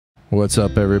What's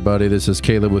up, everybody? This is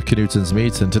Caleb with Knutson's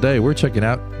Meats, and today we're checking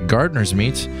out Gartner's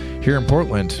Meats here in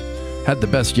Portland. Had the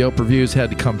best Yelp reviews, had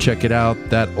to come check it out.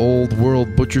 That old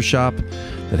world butcher shop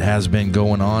that has been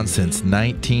going on since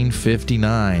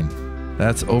 1959.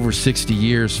 That's over 60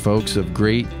 years, folks, of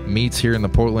great meats here in the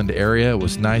Portland area. It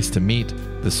was nice to meet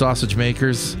the sausage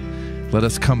makers. Let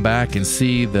us come back and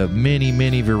see the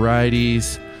many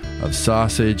varieties of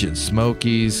sausage and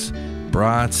smokies,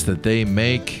 brats that they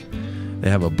make. They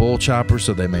have a bull chopper,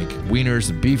 so they make wieners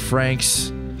and beef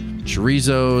franks,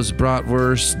 chorizos,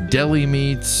 bratwurst, deli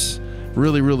meats.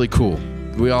 Really cool.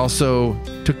 We also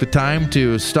took the time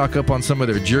to stock up on some of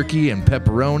their jerky and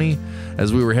pepperoni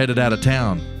as we were headed out of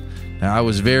town. Now, I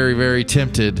was very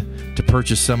tempted to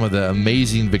purchase some of the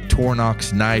amazing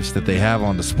Victorinox knives that they have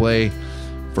on display.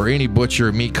 For any butcher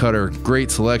or meat cutter,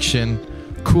 great selection,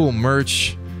 cool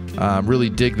merch. Really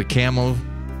dig the camo.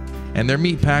 And their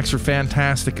meat packs are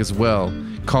fantastic as well.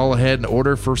 Call ahead and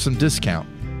order for some discount.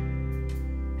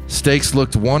 Steaks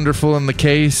looked wonderful in the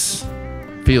case.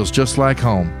 Feels just like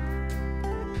home.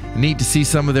 Neat to see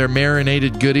some of their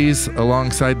marinated goodies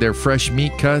alongside their fresh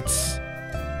meat cuts.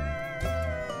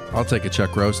 I'll take a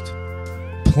chuck roast.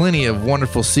 Plenty of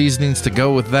wonderful seasonings to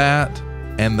go with that.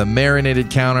 And the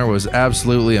marinated counter was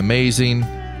absolutely amazing.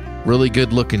 Really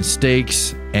good looking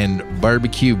steaks and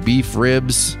barbecue beef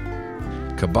ribs,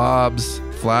 kebabs,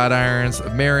 flat irons,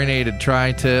 a marinated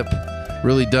tri-tip.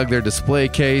 Really dug their display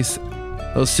case.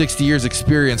 Those 60 years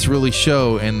experience really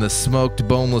show in the smoked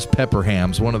boneless pepper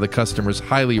hams. One of the customers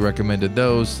highly recommended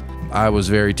those. I was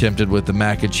very tempted with the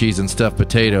mac and cheese and stuffed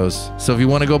potatoes. So if you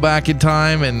want to go back in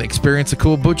time and experience a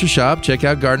cool butcher shop, check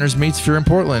out Gartner's Meats here in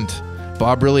Portland.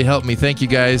 Bob really helped me. Thank you,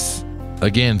 guys.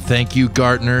 Again, thank you,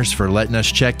 Gartners, for letting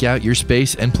us check out your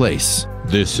space and place.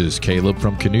 This is Caleb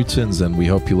from Knutson's, and we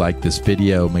hope you like this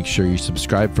video. Make sure you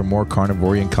subscribe for more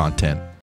carnivorian content.